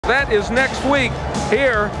That is next week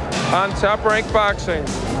here on Top Rank Boxing.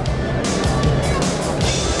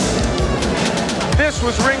 This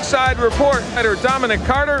was Ringside Report. Dominick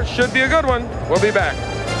Carter should be a good one. We'll be back.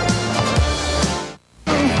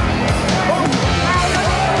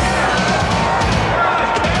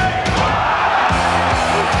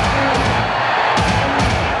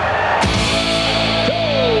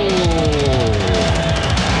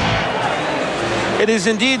 It is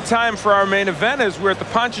indeed time for our main event as we're at the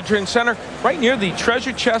Pontchartrain Center, right near the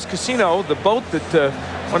Treasure Chest Casino, the boat that,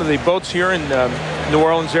 one of the boats here in New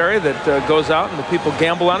Orleans area that goes out and the people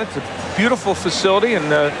gamble on it. It's a beautiful facility, and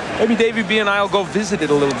maybe Davey B and I will go visit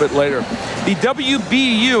it a little bit later. The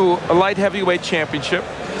WBU Light Heavyweight Championship,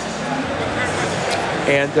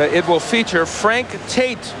 and it will feature Frank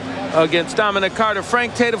Tate against Dominick Carter.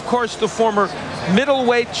 Frank Tate, of course, the former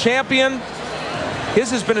middleweight champion. His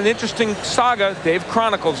has been an interesting saga. Dave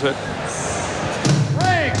chronicles it.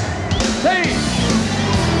 Frank Tate.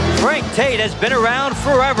 Frank Tate has been around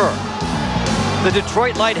forever. The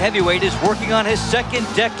Detroit light heavyweight is working on his second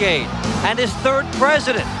decade and his third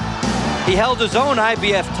president. He held his own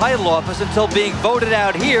IBF title office until being voted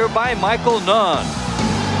out here by Michael Nunn.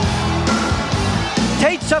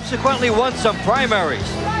 Tate subsequently won some primaries,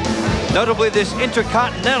 notably this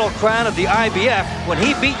Intercontinental crown of the IBF when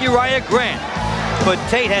he beat Uriah Grant. But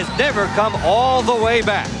Tate has never come all the way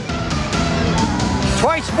back.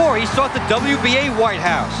 Twice more, he sought the WBA White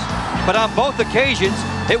House. But on both occasions,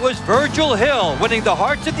 it was Virgil Hill winning the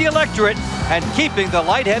hearts of the electorate and keeping the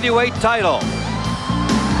light heavyweight title.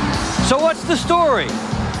 So what's the story?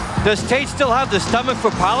 Does Tate still have the stomach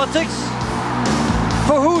for politics?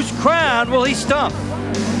 For whose crown will he stump?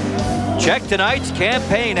 Check tonight's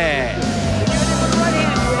campaign ad.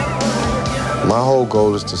 My whole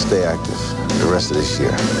goal is to stay active the rest of this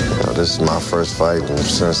year. You know, this is my first fight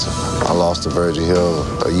since I lost to Virgil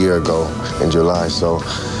Hill a year ago in July. So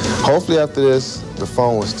hopefully after this, the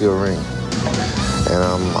phone will still ring. And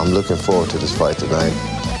I'm looking forward to this fight tonight.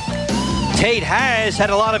 Tate has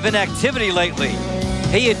had a lot of inactivity lately.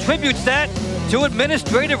 He attributes that to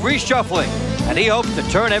administrative reshuffling, and he hopes to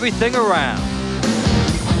turn everything around.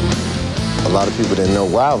 A lot of people didn't know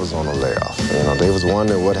why I was on a layoff. You know, they was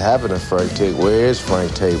wondering what happened to Frank Tate. Where is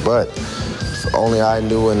Frank Tate? But only I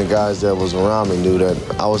knew, and the guys that was around me knew, that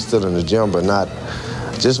I was still in the gym, but not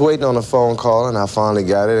just waiting on a phone call, and I finally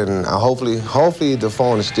got it, and hopefully the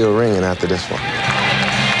phone is still ringing after this one.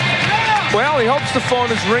 Well, he hopes the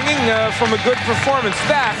phone is ringing from a good performance.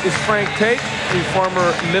 That is Frank Tate, the former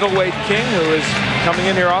middleweight king, who is coming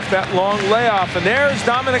in here off that long layoff. And there's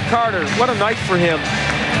Dominick Carter. What a night for him.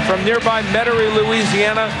 From nearby Metairie,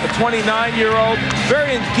 Louisiana, a 29-year-old,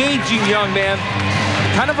 very engaging young man.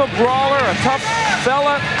 Kind of a brawler, a tough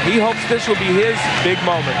fella. He hopes this will be his big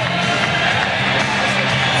moment.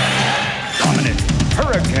 Dominick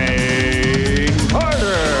Hurricane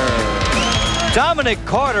Carter. Dominick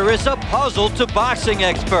Carter is a puzzle to boxing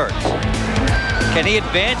experts. Can he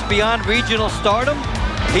advance beyond regional stardom?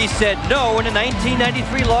 He said no in a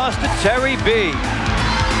 1993 loss to Terry B.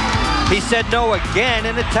 He said no again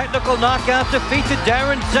in a technical knockout defeat to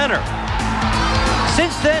Darren Zenner.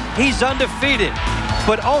 Since then, he's undefeated,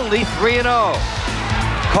 but only 3-0.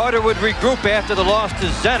 Carter would regroup after the loss to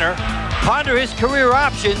Zenner, ponder his career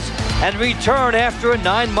options, and return after a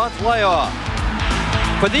 9-month layoff.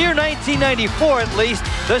 For the year 1994, at least,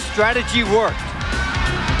 the strategy worked.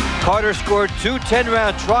 Carter scored 2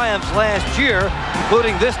 10-round triumphs last year,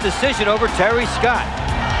 including this decision over Terry Scott.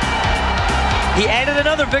 He added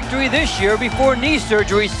another victory this year before knee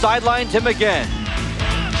surgery sidelined him again.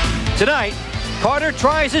 Tonight, Carter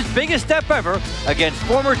tries his biggest step ever against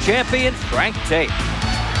former champion Frank Tate.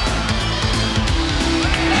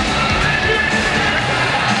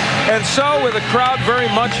 And so, with the crowd very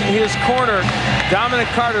much in his corner, Dominick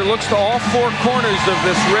Carter looks to all 4 corners of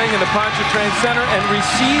this ring in the Pontchartrain Center and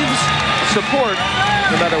receives support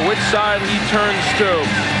no matter which side he turns to.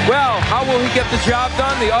 Well, how will he get the job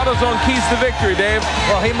done? The AutoZone keys to victory, Dave.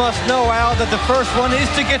 Well, he must know, Al, that the first one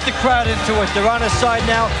is to get the crowd into it. They're on his side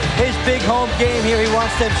now. His big home game here, he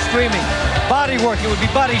wants them screaming. Body work, it would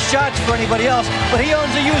be body shots for anybody else, but he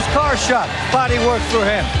owns a used car shop. Body work for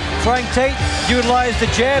him. Frank Tate utilized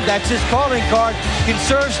the jab. That's his calling card.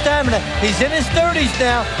 Conserve stamina. He's in his 30s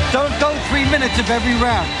now. Don't go 3 minutes of every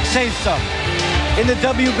round. Save some. In the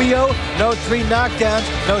WBO, no 3 knockdowns,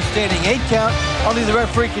 no standing 8 count. Only the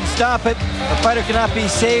referee can stop it. A fighter cannot be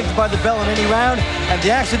saved by the bell in any round. And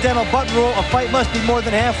the accidental button rule, a fight must be more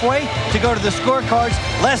than halfway to go to the scorecards.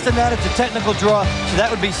 Less than that, it's a technical draw. So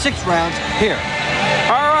that would be 6 rounds here.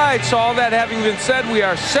 All right, so all that having been said, we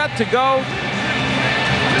are set to go.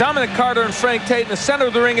 Dominick Carter and Frank Tate. In the center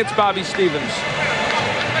of the ring, it's Bobby Stevens.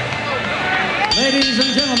 Ladies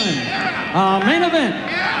and gentlemen, our main event,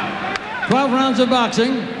 12 rounds of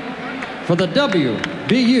boxing for the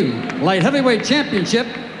WBU Light Heavyweight Championship.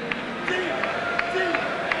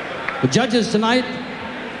 The judges tonight,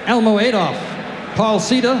 Elmo Adolph, Paul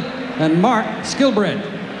Cedar, and Mark Skilbred.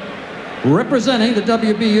 Representing the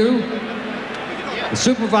WBU, the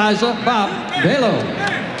supervisor, Bob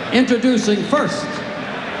Balo. Introducing first,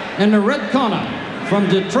 in the red corner, from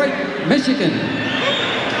Detroit, Michigan.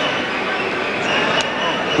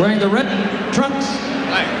 Wearing the red trunks,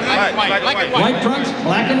 white trunks,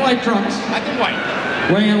 black and white trunks.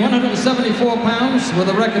 Weighing in 174 pounds with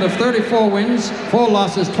a record of 34 wins, 4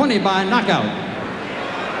 losses, 20 by knockout.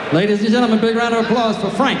 Ladies and gentlemen, big round of applause for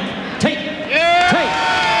Frank Tate. Tate.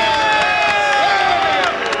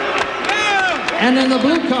 And in the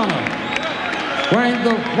blue corner, wearing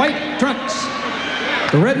the white trunks,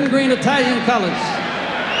 the red and green Italian colors,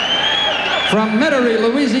 from Metairie,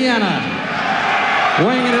 Louisiana,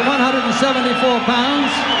 weighing in at 174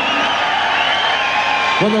 pounds,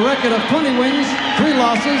 with a record of 20 wins, 3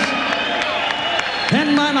 losses,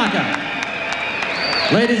 10 by knockout.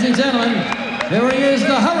 Ladies and gentlemen, here he is,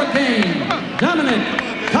 the Hurricane, Dominick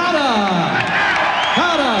Carter.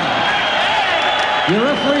 Carter. Your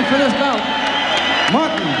referee for this bout,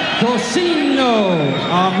 Martin Cosino,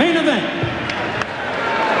 our main event.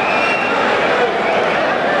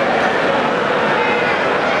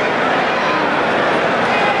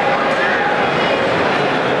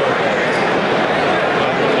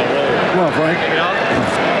 Frank.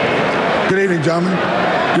 Good evening, gentlemen.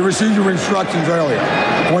 You received your instructions earlier.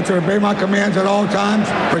 I want you to obey my commands at all times.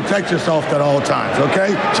 Protect yourself at all times,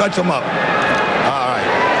 okay? Touch them up. All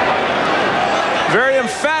right. Very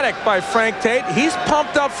emphatic by Frank Tate. He's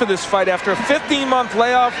pumped up for this fight after a 15-month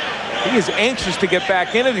layoff. He is anxious to get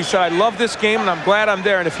back in it. He said, I love this game, and I'm glad I'm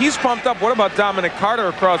there. And if he's pumped up, what about Dominick Carter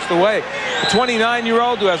across the way? A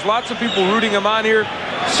 29-year-old who has lots of people rooting him on here.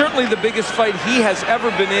 Certainly the biggest fight he has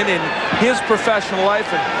ever been in his professional life,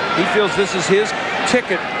 and he feels this is his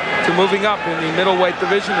ticket to moving up in the middleweight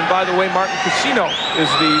division. And by the way, Martin Cosino is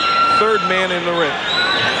the third man in the ring.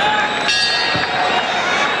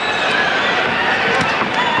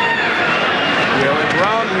 We are in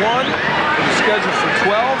round 1, scheduled for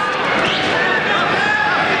 12.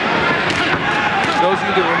 Those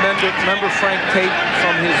of you that remember Frank Tate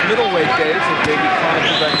from his middleweight days, and David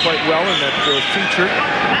chronicled that quite well in that feature.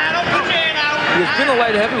 He has been a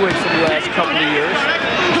light heavyweight for the last couple of years.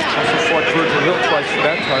 Also fought Virgil Hill twice for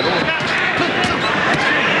that title.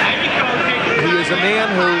 He is a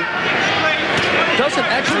man who doesn't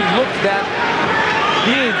actually look that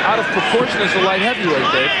big out of proportion as a light heavyweight,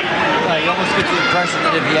 Dave. He almost gets the impression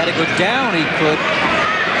that if he had to go down, he could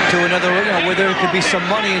to another, where there could be some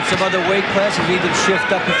money in some other weight classes, even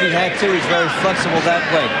shift up if he had to. He's very flexible that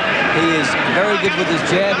way. He is very good with his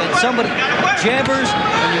jab, and jabbers,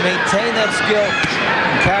 when you maintain that skill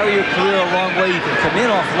and carry your career a long way, you can come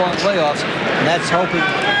in off long layoffs, and that's hoping,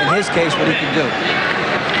 in his case, what he can do.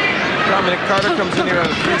 Dominick Carter comes in here on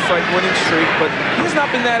a 3-fight winning streak, but he's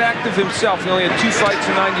not been that active himself. He only had 2 fights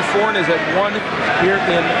in '94 and is at 1 here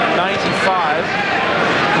in '95.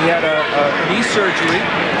 He had a knee surgery,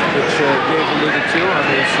 which Dave alluded to, on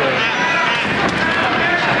his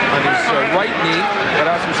right knee. Had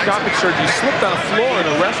arthroscopic surgery. He slipped on a floor in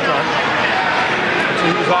a restaurant, so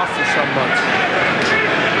he was off for some months.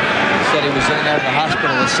 He said he was in and out of the hospital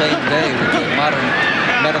the same day with the modern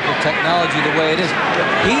medical technology the way it is.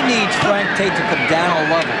 He needs Frank Tate to come down a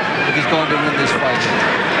level if he's going to win this fight.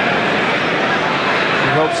 He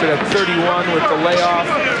hopes that at 31 with the layoff,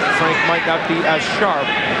 Frank might not be as sharp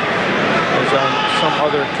as on some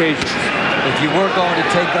other occasions. If you were going to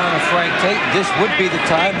take down a Frank Tate, this would be the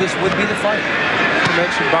time, this would be the fight. You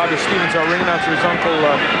mentioned Bobby Stevens, our ring announcer. His uncle,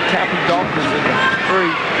 Captain Dalton, is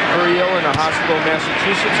very, very ill in a hospital in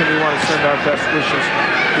Massachusetts, and we want to send our best wishes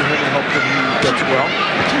to him and hope that he gets well.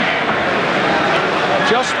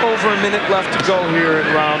 Just over a minute left to go here in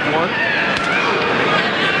round 1.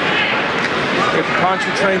 At the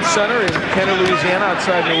Pontchartrain Center in Kenner, Louisiana,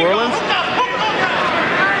 outside New Orleans.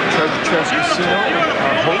 Treasure Chest Casino,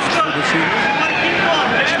 our host for this evening.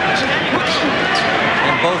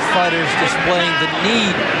 And both fighters displaying the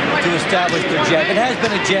need to establish their jab. It has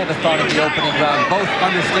been a jab-a-thon in the opening round, both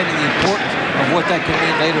understanding the importance of what that can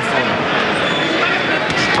mean later for them.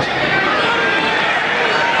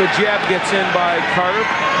 The jab gets in by Carter.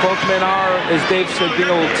 Both men are, as Dave said,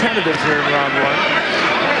 being a little tentative here in round 1.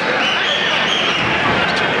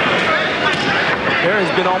 There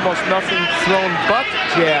has been almost nothing thrown but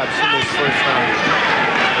jabs in this first round.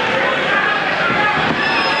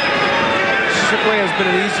 certainly has been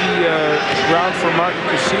an easy round for Martin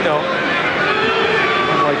Casino.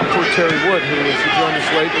 Unlike poor Terry Wood, who, if you joined us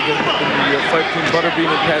late in the fight between Butterbean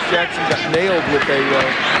and Pat Jackson, got nailed with a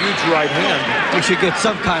huge right hand. We should get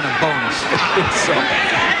some kind of bonus. So.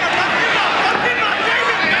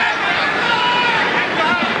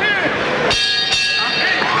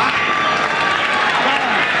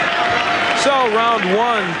 So round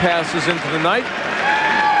one passes into the night.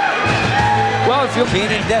 Well, if you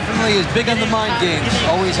Keenan definitely is big on the mind games.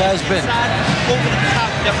 Always has been. Over the top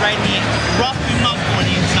of that right hand. Rough him up on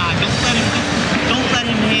the inside. Don't let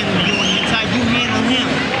him handle you on the inside. You handle him.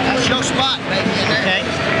 That's your spot, baby. Okay?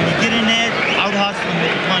 When you get in there, out hustle him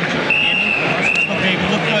with the punch. You hear me? Okay,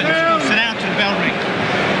 look good. Let's go sit down to the bell ring.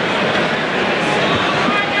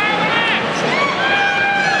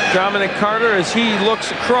 Dominick Carter, as he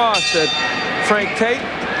looks across at Frank Tate.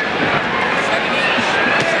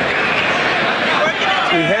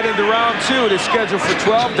 We head into round two. It is scheduled for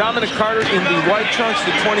 12. Dominick Carter in the white trunks,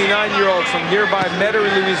 the 29-year-old from nearby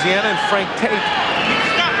Metairie, Louisiana, and Frank Tate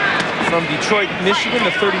from Detroit, Michigan,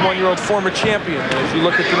 the 31-year-old former champion. As you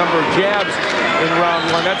look at the number of jabs in round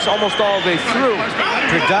one, that's almost all they threw.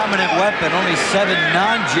 Predominant weapon, only 7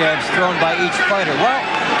 non-jabs thrown by each fighter. Well,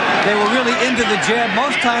 they were really into the jab.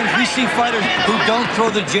 Most times we see fighters who don't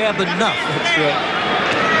throw the jab enough. That's right.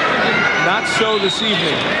 Not so this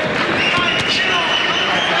evening.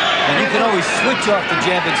 And you can always switch off the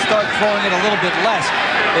jab and start throwing it a little bit less.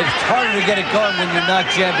 It's harder to get it going when you're not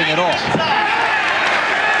jabbing at all.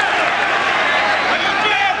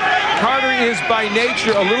 Carter is by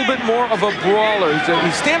nature a little bit more of a brawler. He's a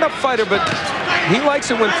stand-up fighter, but he likes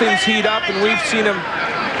it when things heat up, and we've seen him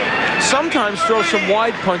sometimes throw some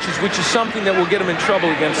wide punches, which is something that will get him in trouble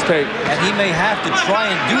against Tate. And he may have to try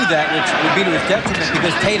and do that, which would be to his detriment,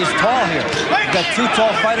 because Tate is tall here. You've got 2 tall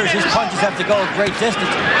fighters. His punches have to go a great distance.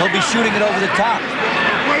 He'll be shooting it over the top.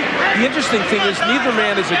 The interesting thing is neither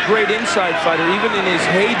man is a great inside fighter, even in his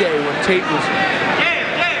heyday when Tate was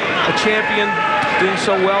a champion, doing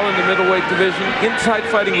so well in the middleweight division. Inside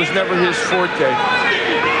fighting was never his forte.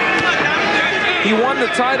 He won the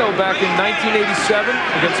title back in 1987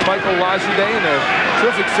 against Michael Lajude in a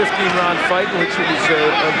terrific 15-round fight in which it was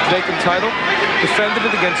a vacant title. Defended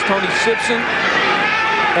it against Tony Simpson.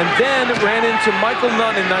 And then ran into Michael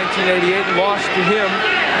Nunn in 1988 and lost to him.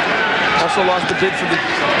 Also lost the bid for the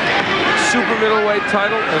super middleweight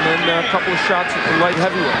title and then a couple of shots at the light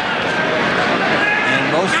heavyweight. And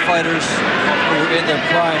most fighters who were in their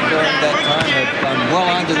prime during that time have gone well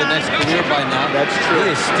on to the next career by now. That's true.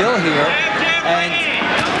 He is still here and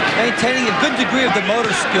maintaining a good degree of the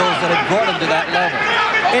motor skills that have brought him to that level.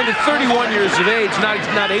 And at 31 years of age,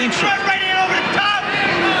 not ancient.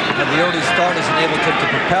 And the early start has enabled him to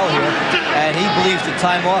propel here, and he believes the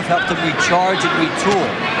time off helped him recharge and retool,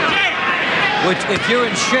 which, if you're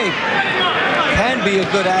in shape, can be a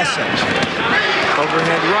good asset.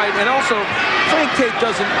 Overhand right, and also Frank Tate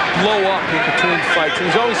doesn't blow up in between fights.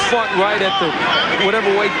 He's always fought right at the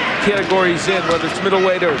whatever weight category he's in, whether it's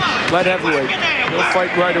middleweight or light heavyweight. He'll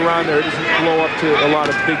fight right around there. It doesn't blow up to a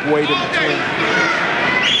lot of big weight in between.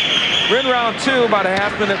 We're in round two, about a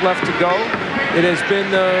half minute left to go. It has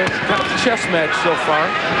been kind of a chess match so far.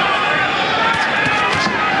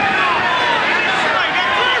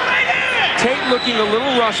 Tate looking a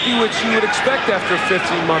little rusty, which you would expect after a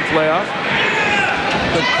 15-month layoff.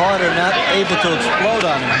 But Carter not able to explode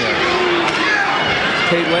on him here.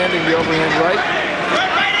 Tate landing the overhand right.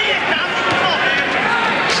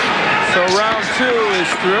 So round two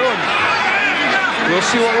is through, and we'll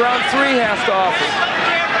see what round three has to offer.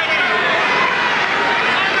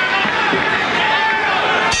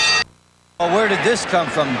 Well, where did this come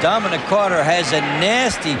from? Dominick Carter has a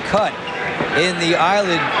nasty cut in the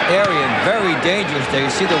eyelid area, very dangerous there.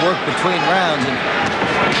 You see the work between rounds, and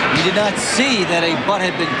you did not see that a butt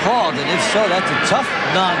had been called, and if so, that's a tough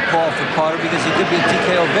non-call for Carter because he could be a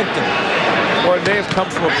TKO victim. Or it may have come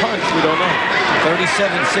from a punch, we don't know.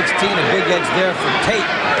 37-16, a big edge there for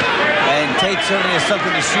Tate. And Tate certainly has something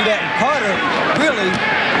to shoot at, and Carter really,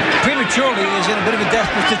 prematurely, is in a bit of a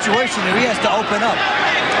desperate situation here. He has to open up.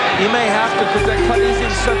 He may have to, because that cut is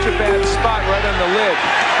in such a bad spot right on the lid.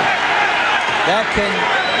 That can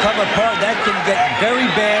come apart. That can get very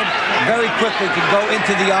bad very quickly, can go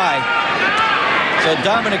into the eye. So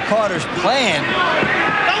Dominick Carter's plan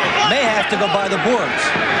may have to go by the boards.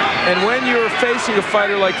 And when you're facing a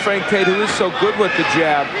fighter like Frank Tate, who is so good with the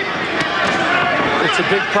jab, it's a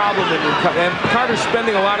big problem in your cut. And Carter's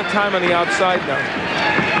spending a lot of time on the outside now.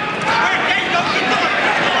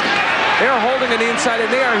 They are holding on the inside,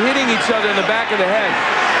 and they are hitting each other in the back of the head.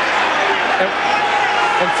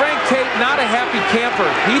 And And Frank Tate, not a happy camper.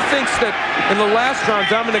 He thinks that in the last round,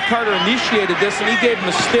 Dominick Carter initiated this, and he gave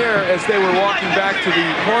him a stare as they were walking back to the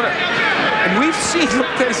corner. And we've seen, let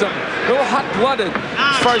me tell you something, a little hot-blooded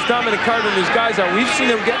as far as Dominick Carter and his guys are. We've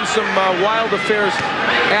seen him getting some wild affairs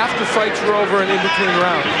after fights were over and in between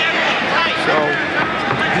rounds. So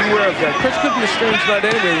beware of that. Chris could be a strange night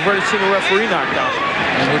anyway. We've already seen a referee knocked out.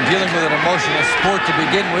 And we're dealing with an emotional sport to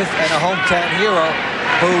begin with, and a hometown hero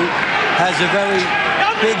who has a very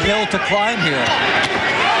big hill to climb here.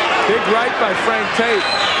 Big right by Frank Tate.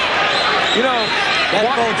 You know, that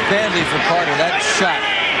bodes badly for Carter, that shot.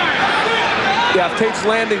 Yeah, if Tate's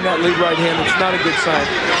landing that lead right hand, it's not a good sign.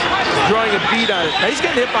 He's drawing a bead on it. Now he's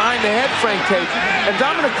getting hit behind the head, Frank Tate. And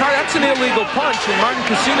Dominick Carter, that's an illegal punch. And Martin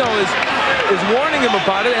Casino is warning him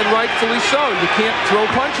about it, and rightfully so. You can't throw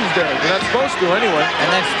punches there. You're not supposed to anyway. And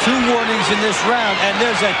that's 2 warnings in this round. And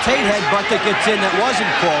there's a Tate headbutt that gets in that wasn't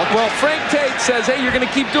called. Well, Frank Tate says, hey, you're going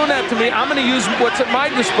to keep doing that to me. I'm going to use what's at my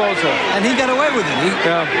disposal. And he got away with it.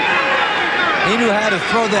 He knew how to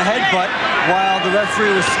throw the headbutt while the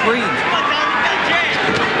referee was screamed.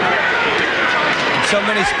 In so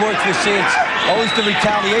many sports we see it's always the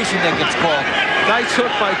retaliation that gets called. Nice hook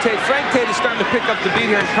by Tate. Frank Tate is starting to pick up the beat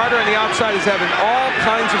here, and Carter on the outside is having all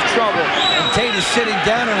kinds of trouble. And Tate is sitting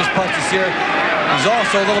down on his punches here. He's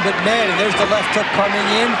also a little bit mad, and there's the left hook coming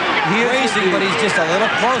in. He is racing, but he's just a little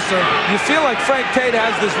closer. You feel like Frank Tate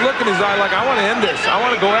has this look in his eye like, I want to end this. I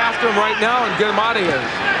want to go after him right now and get him out of here.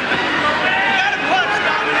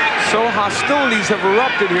 So hostilities have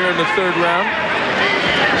erupted here in the 3rd round.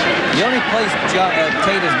 The only place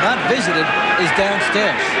Tate has not visited is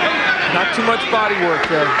downstairs. Not too much body work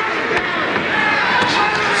there.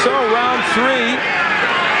 So round 3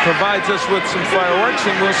 provides us with some fireworks,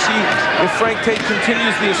 and we'll see if Frank Tate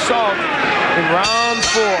continues the assault in round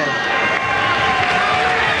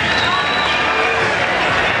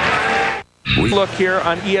 4. We look here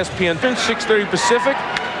on ESPN 6:30 Pacific.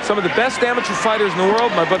 Some of the best amateur fighters in the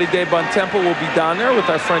world. My buddy Dave Bontempo will be down there with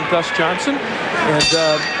our friend Gus Johnson. And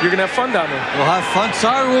you're going to have fun down there. We'll have fun.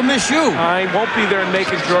 Sorry, we'll miss you. I won't be there in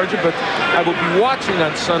Macon, Georgia, but I will be watching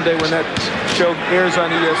on Sunday when that show airs on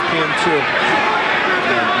ESPN2.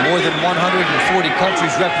 More than 140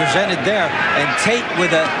 countries represented there. And Tate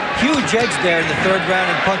with a huge edge there in the 3rd round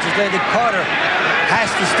and punches landed. Carter has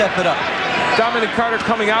to step it up. Dominick Carter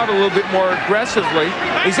coming out a little bit more aggressively.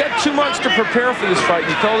 He's had 2 months to prepare for this fight.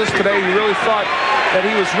 He told us today he really thought that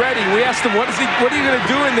he was ready. We asked him, what are you going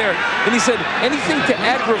to do in there? And he said, anything to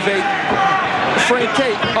aggravate Frank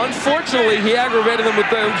Tate. Unfortunately, he aggravated him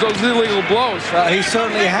with those illegal blows. He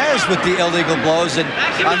certainly has with the illegal blows, and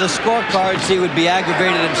on the scorecards, he would be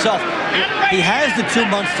aggravated himself. He has the 2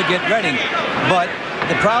 months to get ready, but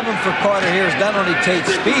the problem for Carter here is not only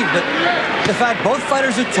Tate's speed, but the fact both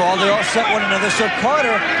fighters are tall, they offset one another, so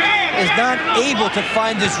Carter is not able to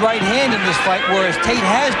find his right hand in this fight, whereas Tate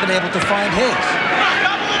has been able to find his.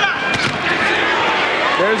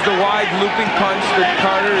 There's the wide looping punch that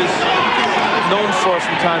Carter is known for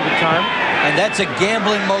from time to time. And that's a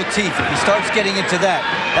gambling motif. If he starts getting into that,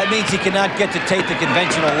 that means he cannot get to Tate the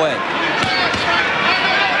conventional way.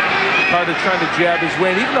 Carter trying to jab his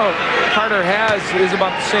way. And even though Carter is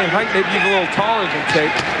about the same height, maybe even a little taller than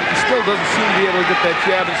Tate, he still doesn't seem to be able to get that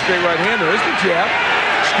jab and straight right hand. There's the jab.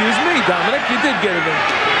 Excuse me, Dominick, you did get it in.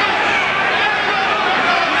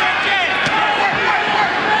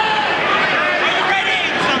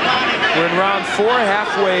 We're in round 4,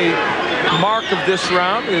 halfway mark of this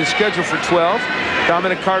round. It is scheduled for 12.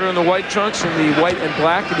 Dominick Carter in the white trunks, and the white and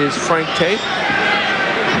black, it is Frank Tate.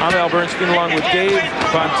 I'm Al Bernstein along with Dave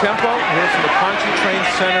Bontempo here from the Pontchartrain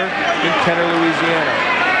Center in Kenner, Louisiana.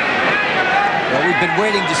 Well, we've been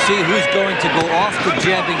waiting to see who's going to go off the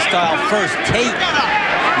jabbing style first. Tate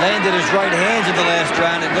landed his right hands in the last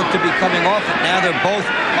round and looked to be coming off it. Now they're both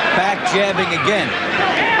back jabbing again.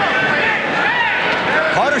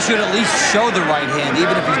 Carter should at least show the right hand,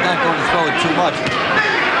 even if he's not going to throw it too much.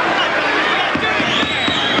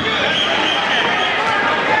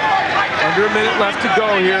 Under a minute left to go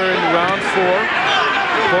here in round 4.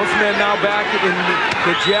 Both men now back in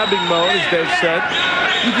the jabbing mode, as Dave said.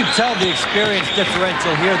 You can tell the experience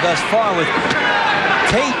differential here thus far with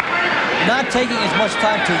Tate not taking as much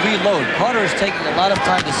time to reload. Carter is taking a lot of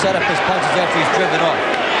time to set up his punches after he's driven off.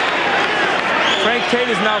 Frank Tate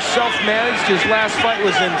is now self-managed. His last fight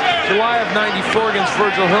was in July of '94 against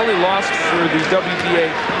Virgil Hill. He lost for the WBA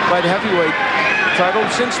light heavyweight title.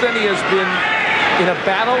 Since then, he has been in a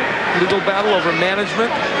battle, legal battle over management,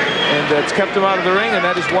 and it's kept him out of the ring, and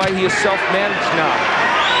that is why he is self-managed now.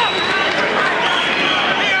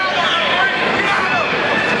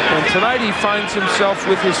 And Tonight he finds himself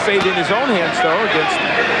with his fate in his own hands, though, against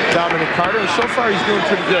Dominick Carter, and so far he's doing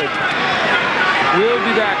pretty good. We'll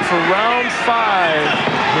be back for round 5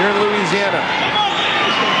 here in Louisiana.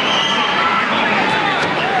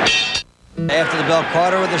 After the bell,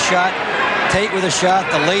 Carter with a shot, Tate with a shot,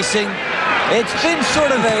 the lacing. It's been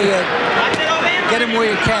sort of a get him where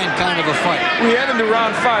you can kind of a fight. We head into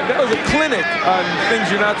round 5. That was a clinic on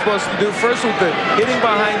things you're not supposed to do. First with the hitting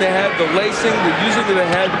behind the head, the lacing, the using of the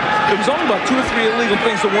head. There was only about 2 or 3 illegal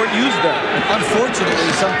things that weren't used there.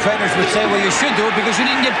 Unfortunately, some trainers would say, well, you should do it because you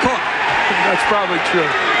didn't get caught. That's probably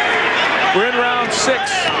true. We're in round 6.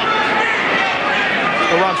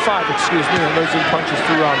 Or round 5, excuse me. And those in punches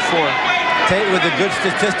through round 4. Tate with a good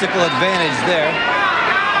statistical advantage there.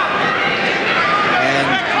 And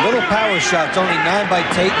little power shots, only 9 by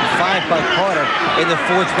Tate and 5 by Carter in the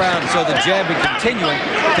 4th round. So the jab is continuing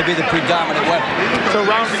to be the predominant weapon. So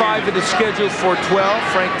round 5 it is scheduled for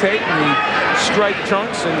 12. Frank Tate in the striped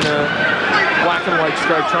trunks and black and white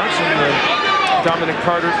striped trunks, and Dominick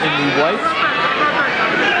Carter in the white.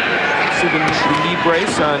 See the knee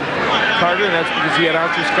brace on Carter, and that's because he had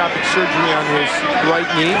arthroscopic surgery on his right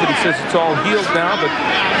knee, but he says it's all healed now, but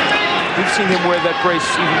we've seen him wear that brace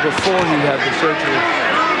even before he had the surgery.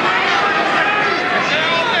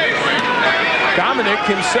 Dominick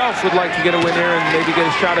himself would like to get a win here and maybe get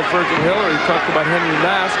a shot at Virgil Hill, or he talked about Henry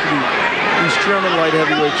Mask, the East German light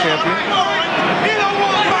heavyweight champion.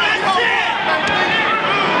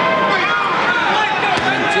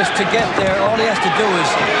 Just to get there, all he has to do is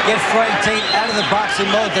get Frank Tate out of the boxing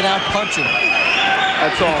mode, then out-punch him.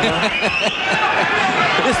 That's all, huh?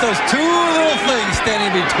 Just those 2 little things standing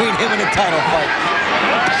between him and a title fight.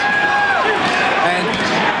 And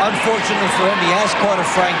unfortunately for him, he has caught a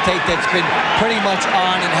Frank Tate that's been pretty much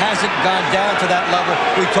on and hasn't gone down to that level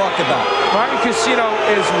we talked about. Martin Casino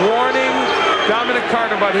is warning Dominick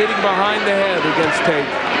Carter about hitting behind the head against Tate.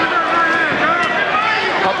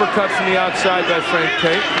 Uppercut from the outside by Frank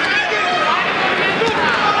Tate.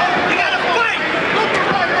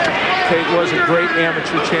 Tate was a great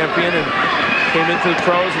amateur champion and came into the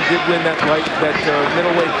pros and did win that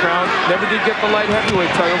middleweight crown. Never did get the light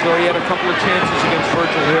heavyweight title, though he had a couple of chances against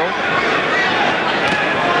Virgil Hill.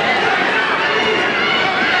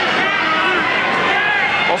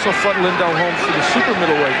 Also fought Lindell Holmes for the super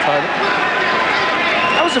middleweight title.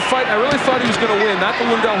 That was a fight I really thought he was going to win. Not that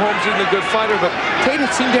Lindell Holmes isn't a good fighter, but Tate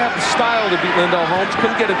seemed to have the style to beat Lindell Holmes.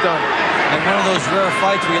 Couldn't get it done. And one of those rare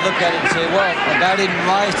fights where you look at it and say, well, a guy didn't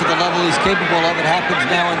rise to the level he's capable of. It happens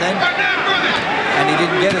now and then. And he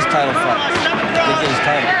didn't get his title fight. Didn't get his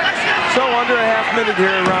title. So under a half minute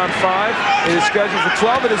here in round 5. It is scheduled for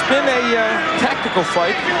 12. It has been a tactical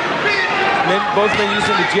fight. Both men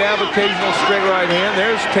using the jab, occasional straight right hand.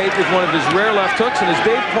 There's Tate with one of his rare left hooks. And as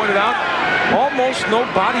Dave pointed out, almost no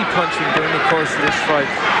body punching during the course of this fight.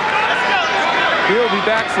 We'll be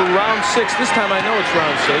back for round 6. This time I know it's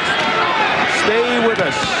round 6. Stay with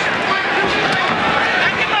us.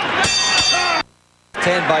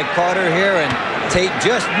 10 by Carter here, and Tate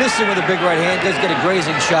just missing with a big right hand. Does get a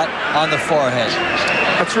grazing shot on the forehead.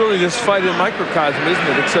 That's really this fight in microcosm, isn't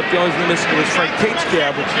it? Except the only thing missing was Frank Tate's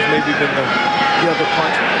jab, which has maybe been the other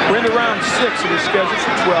punch. We're into round 6. It is scheduled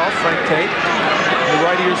for 12. Frank Tate on the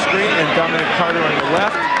right of your screen and Dominick Carter on the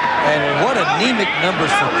left. And what anemic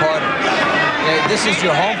numbers for Carter. This is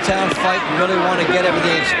your hometown fight. You really want to get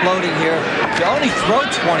everything exploding here. You only throw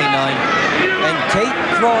 29, and Tate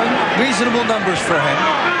throwing reasonable numbers for him,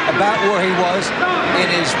 about where he was in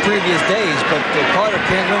his previous days, but Carter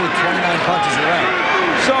can't win with 29 punches around.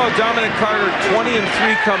 So Dominick Carter, 20-3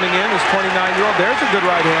 coming in, his 29-year-old. There's a good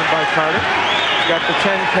right hand by Carter. He's got the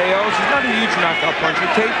 10 KOs. He's not a huge knockout puncher.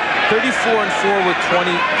 Tate, 34-4 with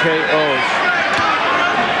 20 KOs.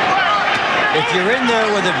 If you're in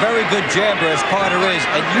there with a very good jabber, as Carter is,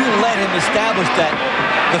 and you let him establish that,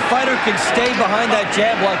 the fighter can stay behind that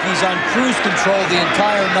jab like he's on cruise control the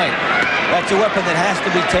entire night. That's a weapon that has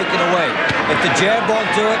to be taken away. If the jab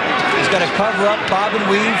won't do it, he's got to cover up, bob and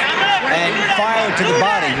weave, and fire to the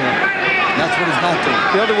body here. That's what he's not doing.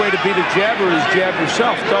 The other way to beat a jabber is jab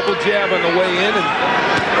yourself. Double jab on the way in, and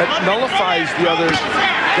that nullifies the other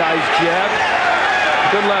guy's jab.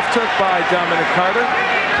 Good left hook by Dominick Carter.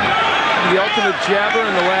 The ultimate jabber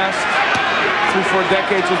in the last 3-4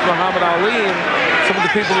 decades was Muhammad Ali, and some of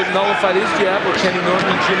the people that nullified his jab were Kenny Norton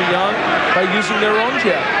and Jimmy Young by using their own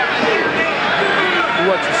jab. We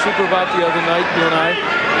watched the super bout the other night, you and I.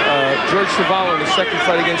 George Chuvalo in the second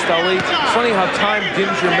fight against Ali. It's funny how time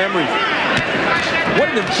dims your memory. What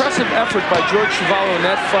an impressive effort by George Chuvalo in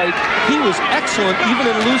that fight. He was excellent even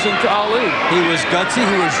in losing to Ali. He was gutsy.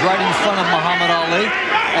 He was right in front of Muhammad Ali.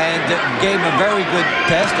 and gave him a very good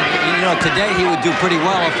test. And, you know, today he would do pretty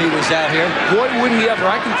well if he was out here. Boy, would he ever.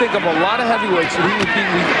 I can think of a lot of heavyweights that he would beat.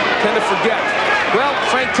 We tend to forget. Well,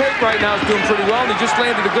 Frank Tate right now is doing pretty well, and he just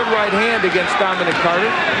landed a good right hand against Dominick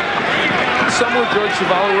Carter. Somewhere George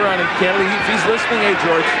Chuvalo, we're on in Canada. If he's listening, hey,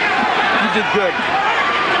 George, you did good.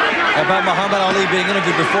 How about Muhammad Ali being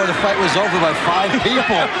interviewed before the fight was over by 5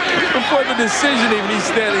 people? Before the decision even, he's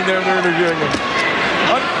standing there and they're interviewing him.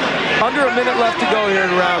 Under a minute left to go here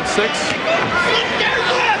in round 6.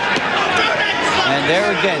 And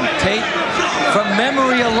there again, Tate, from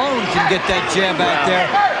memory alone, can get that jab out there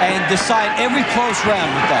and decide every close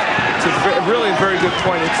round with that. It's a really very good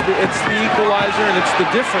point. It's the equalizer, and it's the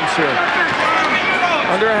difference here.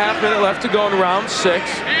 Under a half minute left to go in round 6.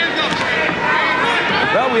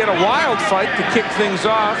 Well, we had a wild fight to kick things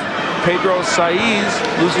off. Pedro Saiz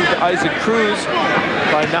losing to Isaac Cruz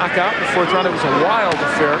by knockout in the 4th round. It was a wild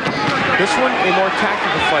affair. This one, a more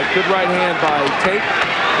tactical fight. Good right hand by Tate.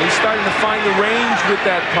 And he's starting to find the range with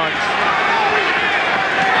that punch.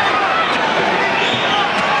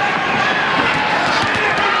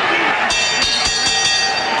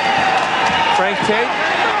 Frank Tate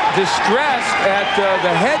distressed at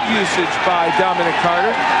the head usage by Dominick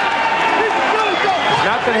Carter. He's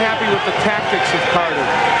not been happy with the tactics of Carter.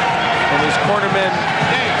 And his cornermen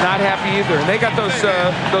not happy either. And they got those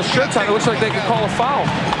shirts on. It looks like they could call a foul.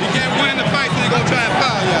 You can't win the fight, so you're going to try and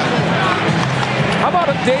foul, How about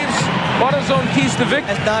Dave's AutoZone keys to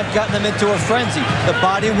victory? Has not gotten them into a frenzy. The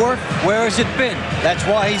body work, where has it been? That's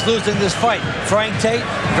why he's losing this fight. Frank Tate,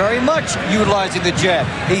 very much utilizing the jab.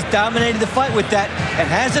 He's dominated the fight with that and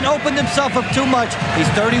hasn't opened himself up too much. He's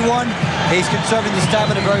 31. He's conserving the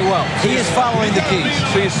stamina very well. He is following the keys.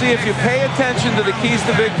 So you see, if you pay attention to the keys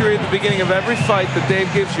to victory at the beginning of every fight that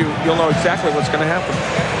Dave gives you, you'll know exactly what's going to happen.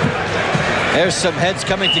 There's some heads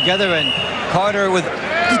coming together, and Carter with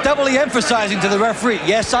doubly emphasizing to the referee,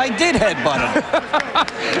 yes, I did headbutt him.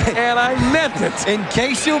 And I meant it. In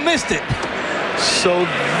case you missed it. So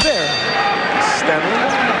there. Stanley.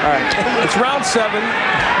 All right. It's round 7.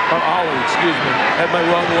 Ollie, excuse me. Had my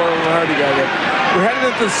wrong Laurel and Hardy guy there. We're headed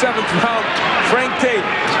into the 7th round. Frank Tate,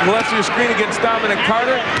 left of your screen against Dominick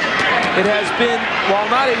Carter. It has been, while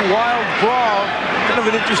not a wild brawl, kind of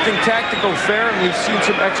an interesting tactical affair, and we've seen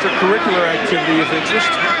some extracurricular activity of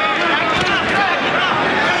interest.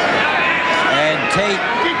 And Tate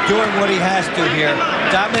doing what he has to here,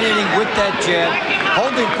 dominating with that jab,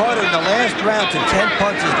 holding Carter in the last round to 10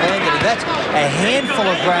 punches landed. And that's a handful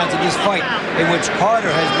of rounds in this fight in which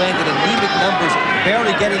Carter has landed anemic numbers,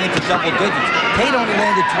 barely getting into double digits. Tate only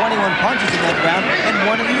landed 21 punches in that round and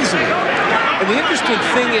won it easily. And the interesting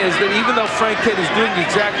thing is that even though Frank Tate is doing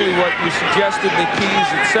exactly what you suggested, the keys,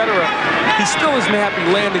 etc., he still isn't happy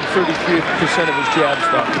landing 33% of his jabs,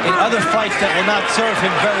 though. In other fights that will not serve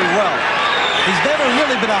him very well. He's never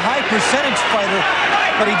really been a high percentage fighter,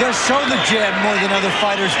 but he does show the jab more than other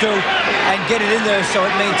fighters do and get it in there so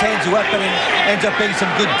it maintains the weapon and ends up being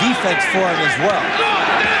some good defense for him as well.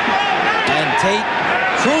 And Tate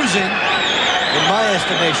cruising, in my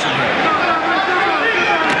estimation here.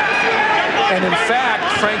 And in fact,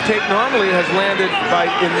 Frank Tate normally has landed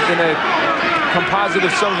in a composite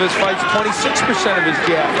of some of his fights, 26% of his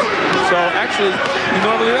jabs. So actually, he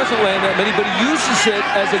normally doesn't land that many, but he uses it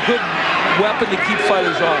as a good weapon to keep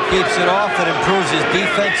fighters off. Keeps it off and improves his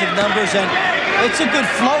defensive numbers, and it's a good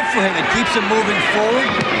flow for him. It keeps him moving forward,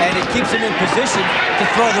 and it keeps him in position to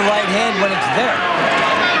throw the right hand when it's there.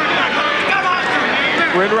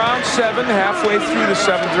 We're in round 7, halfway through the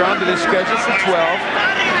 7th round. It is scheduled for 12.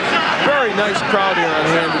 Very nice crowd here on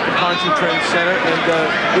hand at the Pontchartrain Center, and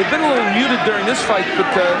we've been a little muted during this fight, but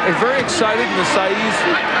very excited in the Saiz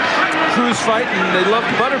Cruz fight, and they loved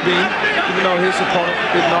Butterbean, even though his opponent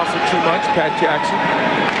didn't offer too much, Pat Jackson.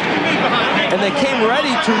 And they came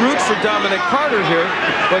ready to root for Dominick Carter here,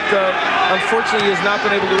 but unfortunately he has not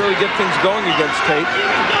been able to really get things going against Tate.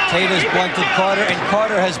 Tate has blunted Carter, and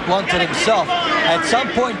Carter has blunted himself. At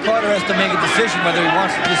some point, Carter has to make a decision whether he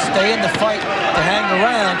wants to just stay in the fight to hang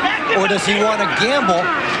around, or does he want to gamble,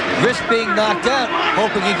 risk being knocked out,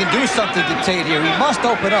 hoping he can do something to Tate here. He must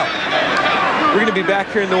open up. We're going to be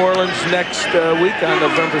back here in New Orleans next week on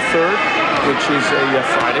November 3rd, which is a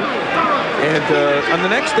Friday. And on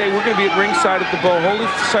the next day, we're going to be at ringside at the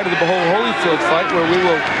site of the Behold Holyfield fight, where we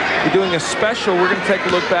will be doing a special. We're going to take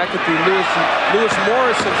a look back at the Lewis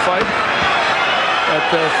Morrison fight at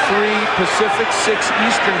 3 Pacific, 6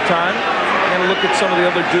 Eastern time, and look at some of the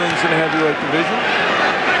other doings in the heavyweight division.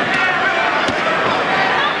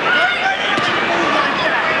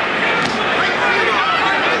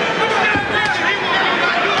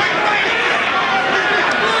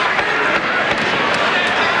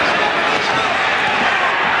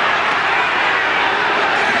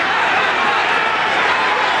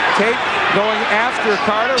 after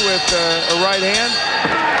Carter with a right hand.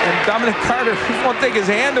 And Dominick Carter won't take his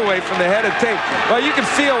hand away from the head of Tate. Well, you can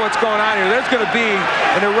feel what's going on here. There's going to be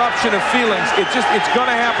an eruption of feelings. It's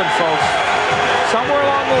going to happen, folks. Somewhere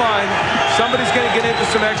along the line, somebody's going to get into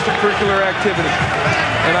some extracurricular activity.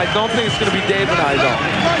 And I don't think it's going to be Dave and I, though.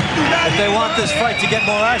 If they want this fight to get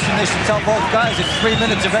more action, they should tell both guys it's 3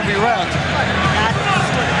 minutes of every round.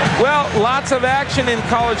 Well, lots of action in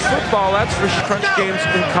college football. That's for crunch games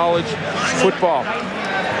in college football.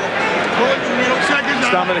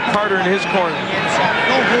 It's Dominick Carter in his corner.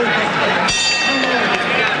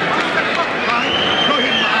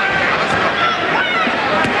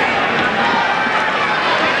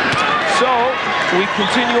 So, we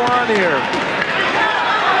continue on here.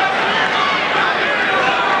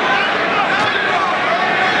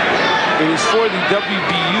 It is for the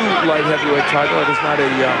WBU light heavyweight title. It is not a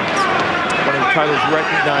one of the titles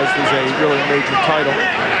recognized as a really major title.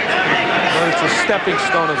 But it's a stepping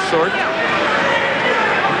stone of sorts.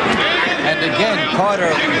 And again,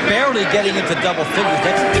 Carter barely getting into double figures.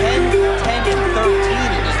 That's 10, 10, and 13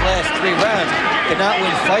 in his last 3 rounds. Cannot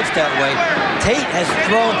win fights that way. Tate has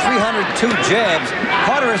thrown 302 jabs.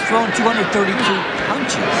 Carter has thrown 232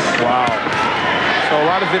 punches. Wow. So a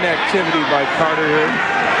lot of inactivity by Carter here.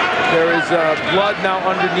 There is blood now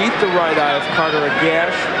underneath the right eye of Carter, a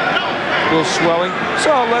gash, a little swelling.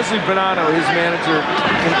 So Leslie Bonanno, his manager,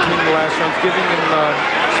 in the last round, giving him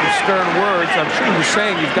some stern words. I'm sure he was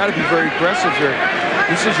saying, you've got to be very aggressive here.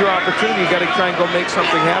 This is your opportunity. You've got to try and go make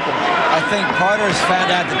something happen. I think Carter has found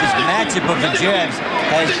out that this matchup of the jabs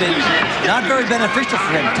has been not very beneficial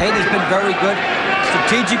for him. Tate has been very good.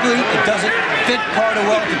 Strategically, it doesn't fit Carter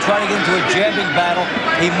well to try to get into a jabbing battle.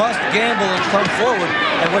 He must gamble and come forward.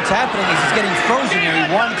 And what's happening is he's getting frozen here. He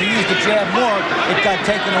wanted to use the jab more. It got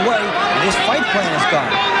taken away, and his fight plan is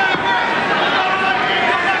gone.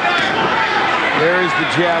 There is the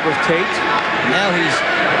jab of Tate. Now he's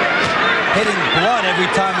hitting blood every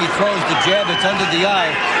time he throws the jab. It's under the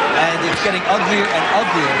eye, and it's getting uglier and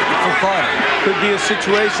uglier for Carter. Could be a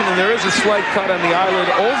situation, and there is a slight cut on the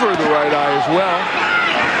eyelid over the right eye as well.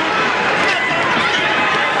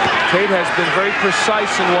 Tate has been very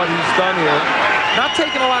precise in what he's done here. Not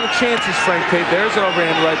taking a lot of chances, Frank Tate. There's an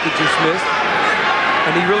overhand right that just missed.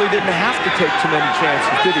 And he really didn't have to take too many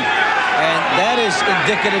chances, did he? And that is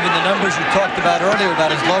indicative in the numbers you talked about earlier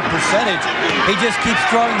about his low percentage. He just keeps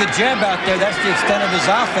throwing the jab out there. That's the extent of his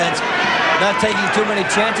offense. Not taking too many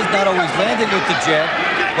chances, not always landing with the jab,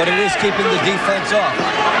 but it is keeping the defense off.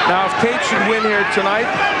 Now, if Tate should win here tonight,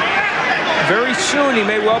 very soon he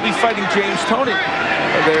may well be fighting James Toney.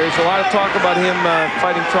 There's a lot of talk about him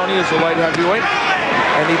fighting Toney as a light heavyweight.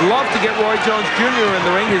 And he'd love to get Roy Jones Jr. in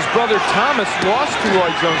the ring. His brother Thomas lost to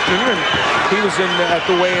Roy Jones Jr. and he was at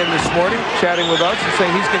the weigh-in this morning chatting with us and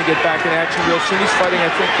saying he's going to get back in action real soon. He's fighting,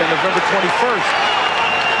 I think, on November 21st.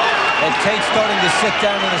 And Tate's starting to sit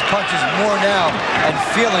down on his punches more now and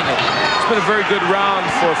feeling it. It's been a very good round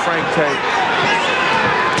for Frank Tate.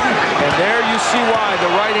 And there you see why.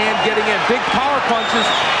 The right hand getting in. Big power punches.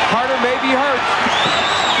 Carter may be hurt.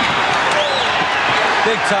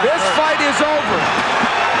 Big time. This fight is over.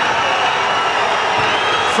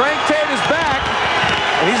 Frank Tate is back,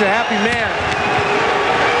 and he's a happy man.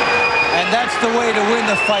 And that's the way to win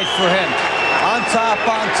the fight for him. On top,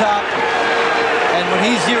 on top. And when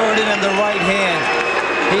he zeroed in on the right hand,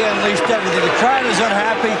 he unleashed everything. The crowd is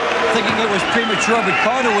unhappy, thinking it was premature, but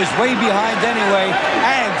Carter was way behind anyway,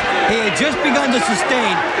 and he had just begun to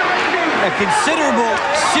sustain a considerable,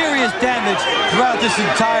 serious damage throughout this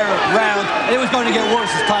entire round, and it was going to get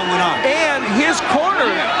worse as time went on. And his corner,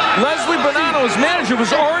 Leslie Bonanno, his manager,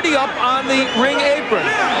 was already up on the ring apron.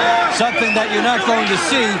 Something that you're not going to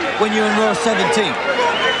see when you're in row 17.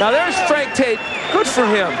 Now there's Frank Tate. Good for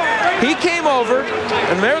him. He came over,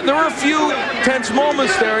 and there were a few tense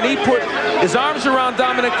moments there, and he put his arms around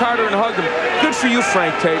Dominick Carter and hugged him. Good for you,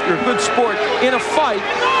 Frank Tate. You're a good sport in a fight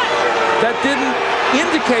that didn't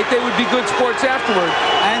indicate they would be good sports afterward.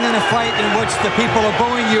 And in a fight in which the people are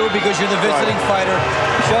booing you because you're the visiting fighter.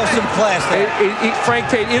 Show some class there. Frank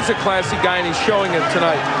Tate is a classy guy, and he's showing it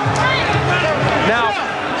tonight. Now,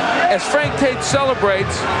 as Frank Tate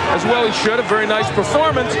celebrates, as well he should, a very nice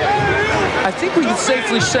performance, I think we can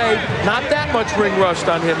safely say not that much ring rust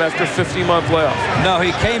on him after a 50-month layoff. No,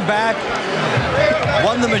 he came back,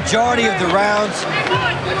 won the majority of the rounds,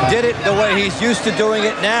 did it the way he's used to doing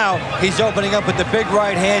it. Now he's opening up with the big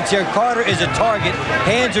right hands here. Carter is a target.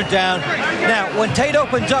 Hands are down. Now, when Tate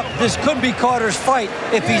opens up, this could be Carter's fight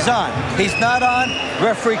if he's on. He's not on.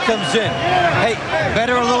 Referee comes in. Hey,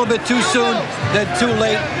 better a little bit too soon than too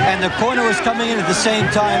late. And the corner was coming in at the same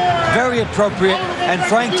time. Very appropriate. And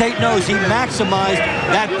Frank Tate knows he maximized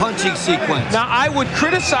that punching sequence. Now, I would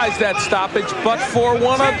criticize that stoppage, but for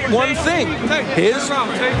one thing. His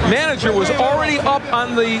manager was already up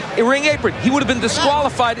on the ring apron. He would have been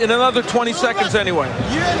disqualified in another 20 seconds anyway.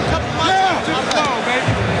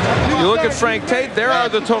 You look at Frank Tate, there are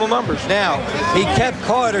the total numbers. Now, he kept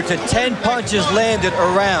Carter to 10 punches landed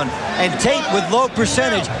around. And Tate with low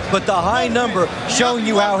percentage, but the high number showing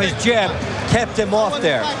you how his jab kept him off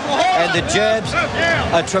there. And the jabs,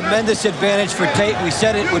 a tremendous advantage for Tate. We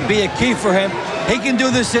said it would be a key for him. He can do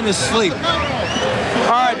this in his sleep.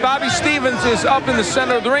 All right, Bobby Stevens is up in the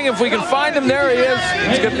center of the ring. If we can find him, there he is.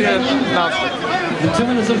 Let's get the announcement. In 2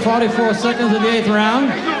 minutes and 44 seconds of the 8th round,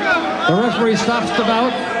 the referee stops the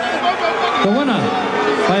bout. The winner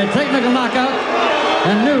by a technical knockout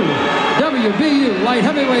and new WBU light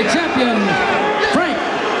heavyweight champion, Frank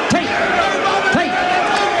Tate.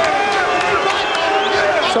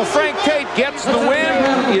 So Frank Tate gets the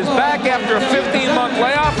win. He is back after a 15-month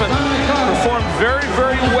layoff and performed very,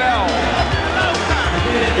 very well.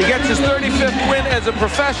 He gets his 35th win as a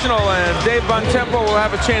professional, and Dave Bontempo will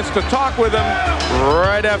have a chance to talk with him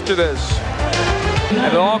right after this. And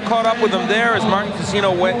it all caught up with him there as Martin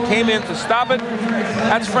Casino came in to stop it.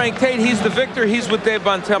 That's Frank Tate. He's the victor. He's with Dave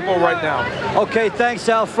Bontempo right now. Okay, thanks,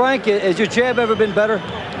 Al. Frank, has your jab ever been better?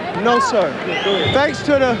 No, sir. Thanks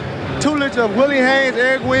to the tutelage of Willie Haynes,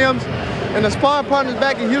 Eric Williams, and the sparring partners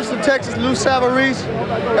back in Houston, Texas, Lou Savarese,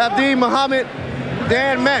 Abdi Muhammad,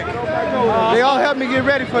 Dan Mack. They all helped me get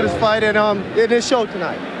ready for this fight, and it showed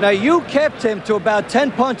tonight. Now, you kept him to about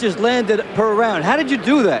 10 punches landed per round. How did you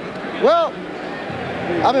do that? Well,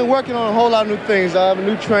 I've been working on a whole lot of new things. I have a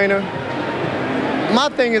new trainer. My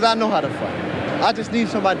thing is I know how to fight. I just need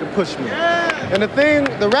somebody to push me. And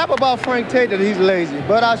the rap about Frank Tate that he's lazy,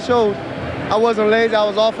 but I showed I wasn't lazy. I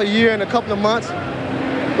was off a year and a couple of months.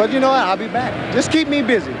 But you know what? I'll be back. Just keep me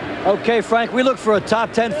busy. Okay, Frank, we look for a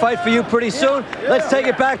top 10 fight for you pretty soon. Let's take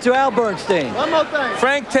it back to Al Bernstein. One more thing.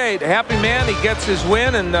 Frank Tate, a happy man. He gets his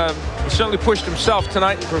win, and he certainly pushed himself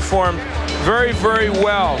tonight and performed very, very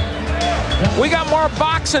well. We got more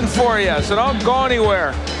boxing for you, so don't go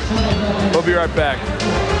anywhere. We'll be right back.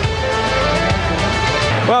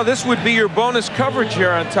 Well, this would be your bonus coverage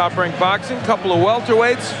here on Top Rank Boxing. Couple of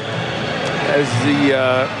welterweights as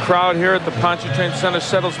the crowd here at the Pontchartrain Center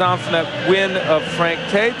settles down from that win of Frank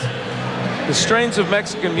Tate. The strains of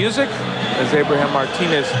Mexican music as Abraham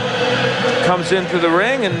Martinez comes into the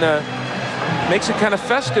ring and makes it kind of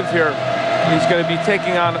festive here. He's going to be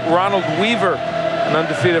taking on Ronald Weaver, an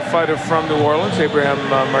undefeated fighter from New Orleans. Abraham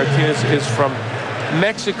Martinez is from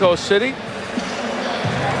Mexico City.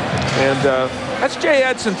 And that's Jay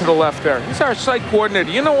Edson to the left there. He's our site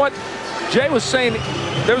coordinator. You know what? Jay was saying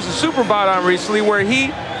there was a super bout on recently where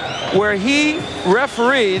he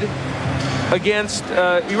refereed against,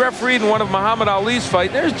 he refereed in one of Muhammad Ali's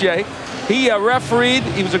fights. There's Jay. He refereed.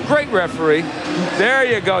 He was a great referee. There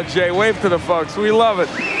you go, Jay. Wave to the folks. We love it.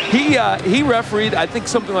 He refereed, I think,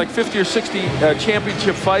 something like 50 or 60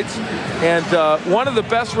 championship fights, and one of the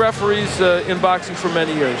best referees in boxing for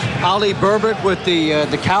many years. Ali Burbick with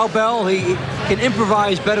the cowbell. He can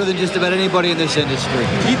improvise better than just about anybody in this industry.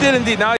 He did indeed. Now